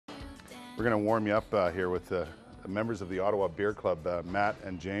We're going to warm you up here with the members of the Ottawa Beer Club. Matt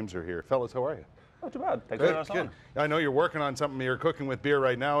and James are here. Fellas, how are you? Not too bad. Thanks for having us on. I know you're working on something. You're cooking with beer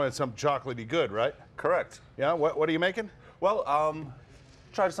right now, and some chocolatey good, right? Correct. Yeah. What are you making? Well,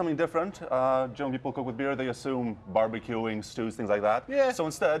 tried something different. Generally, people cook with beer. They assume barbecuing, stews, things like that. Yeah. So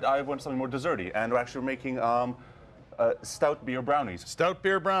instead, I went something more desserty, and we're actually making Stout Beer Brownies. Stout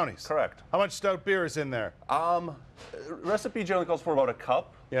Beer Brownies. Correct. How much stout beer is in there? Recipe generally calls for about a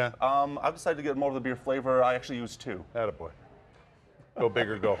cup. Yeah. I've decided to get more of the beer flavor. I actually use 2. Attaboy. Go big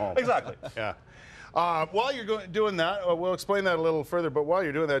or go home. Exactly. Yeah. While you're doing that, we'll explain that a little further, but while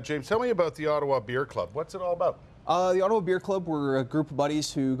you're doing that, James, tell me about the Ottawa Beer Club. What's it all about? The Ottawa Beer Club, we're a group of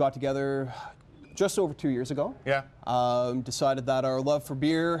buddies who got together just over 2 years ago. Yeah. Decided that our love for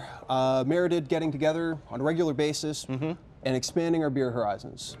beer merited getting together on a regular basis and expanding our beer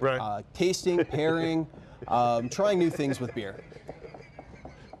horizons. Right. Tasting, pairing, trying new things with beer.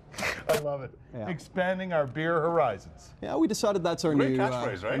 I love it. Yeah. Expanding our beer horizons. Yeah, we decided that's our Great new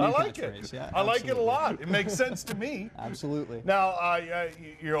catchphrase, right? new I like catchphrase. it. Yeah, I like it a absolutely. lot. It makes sense to me. Absolutely. Now,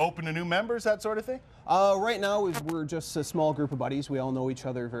 you're open to new members, that sort of thing? Right now, we're just a small group of buddies. We all know each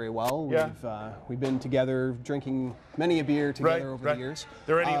other very well. Yeah. We've been together drinking many a beer together over the years.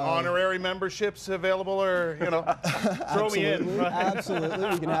 There any honorary memberships available, or throw me in? Right? Absolutely,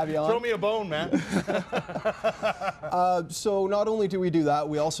 we can have you on. Throw me a bone, man. So not only do we do that,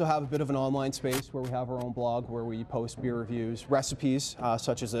 we also have a bit of an online space where we have our own blog where we post beer reviews, recipes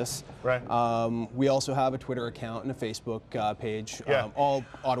such as this. Right. We also have a Twitter account and a Facebook page. Yeah. All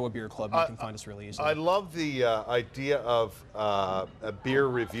Ottawa Beer Club. You can find us really easily. I love the idea of beer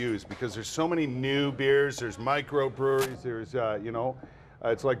reviews, because there's so many new beers. There's microbreweries. There's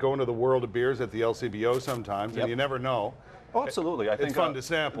it's like going to the world of beers at the LCBO sometimes, and you never know. Oh, absolutely. I think it's fun to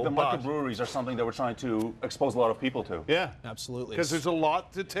sample. The microbreweries are something that we're trying to expose a lot of people to. Yeah. Absolutely. Because there's a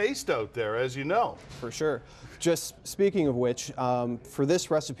lot to taste out there, as you know. For sure. Just speaking of which, for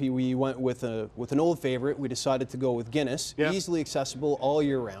this recipe, we went with an old favorite. We decided to go with Guinness, easily accessible all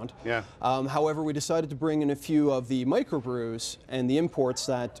year round. Yeah. However, we decided to bring in a few of the microbrews and the imports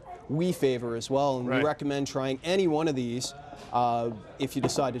that we favor as well, and we recommend trying any one of these if you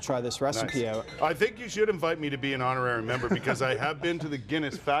decide to try this recipe out. I think you should invite me to be an honorary member, because I have been to the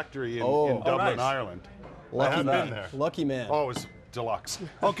Guinness factory in Dublin, Ireland. I have been there. Lucky man. Oh, it was deluxe.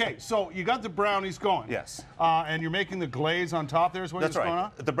 Okay, so you got the brownies going. Yes. And you're making the glaze on top there is what That's going right.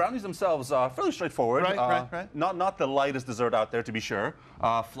 on? The brownies themselves are fairly straightforward. Right. Not the lightest dessert out there, to be sure.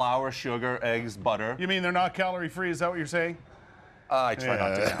 Flour, sugar, eggs, butter. You mean they're not calorie-free, is that what you're saying? I try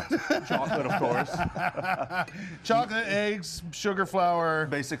not to count. Chocolate, of course. Chocolate, eggs, sugar, flour.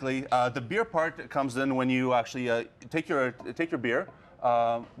 Basically, the beer part comes in when you actually take your beer,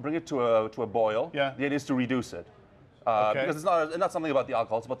 bring it to a boil. Yeah. The idea is to reduce it. Because it's not something about the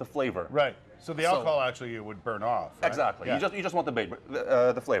alcohol, it's about the flavor. Right. So the alcohol actually would burn off. Right? Exactly. Yeah. You just want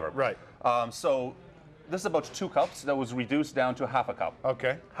the flavor. Right. So this is about 2 cups that was reduced down to half a cup.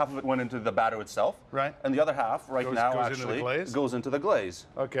 Okay. Half of it went into the batter itself. Right. And the other half goes into the glaze? goes into the glaze.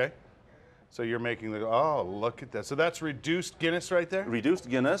 Okay. So you're making oh, look at that. So that's reduced Guinness right there? Reduced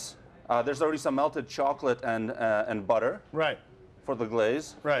Guinness. There's already some melted chocolate and butter. Right. For the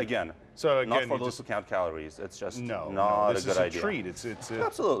glaze. Right. Again. So again, not for those who count calories. It's just not this a good is a idea. treat. It's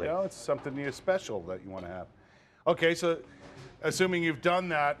Absolutely. It's something special that you want to have. Okay, so assuming you've done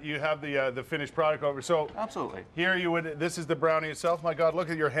that, you have the finished product over. So absolutely. Here you would. This is the brownie itself. My God, look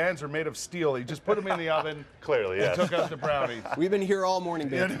at your hands are made of steel. You just put them in the oven. Clearly, yes. And took out the brownie. We've been here all morning,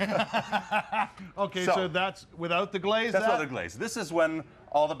 baby. Okay, so that's without the glaze. That's without the glaze. This is when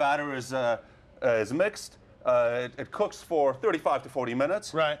all the batter is mixed. It cooks for 35 to 40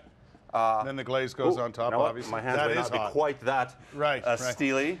 minutes. Right. Then the glaze goes on top, obviously. My hands may not be quite that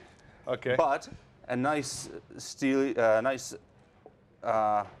steely. Okay. But a nice steely,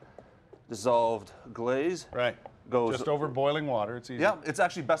 dissolved glaze. Right. Goes just over boiling water. It's easy. Yeah, it's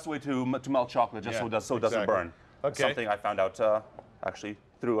actually best way to melt chocolate, just so it doesn't burn. Okay. Something I found out actually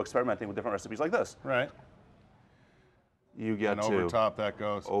through experimenting with different recipes like this. Right. You get and over top that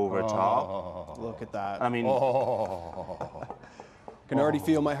goes. Over top. Look at that. I mean. Can already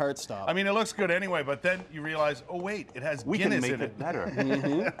feel my heart stop. I mean, it looks good anyway, but then you realize, oh wait, it has Guinness in it. We can make it better.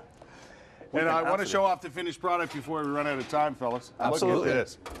 And I want to show off the finished product before we run out of time, fellas. Absolutely. Look at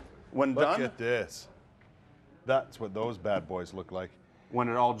this. When done. Look at this. That's what those bad boys look like. When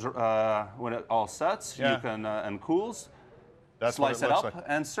it all sets, you can and cools. That's slice it up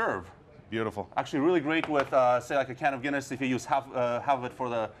and serve. Beautiful. Actually, really great with say like a can of Guinness. If you use half of it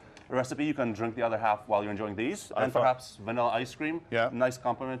for recipe. You can drink the other half while you're enjoying these, and perhaps vanilla ice cream. Yeah. Nice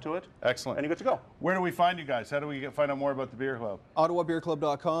compliment to it. Excellent. And you're good to go. Where do we find you guys? How do we find out more about the Beer Club?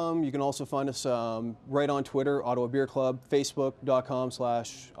 OttawaBeerClub.com. You can also find us right on Twitter, Ottawa Beer Club,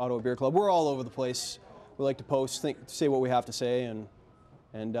 Facebook.com/Ottawa Beer Club. We're all over the place. We like to post, say what we have to say,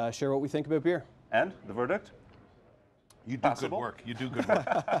 and share what we think about beer. And the verdict? You do good work. You do good work.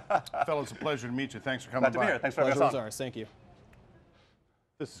 Fellas, a pleasure to meet you. Thanks for coming by. Glad to be here. Thanks for having us on. Thank you.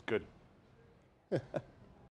 This is good.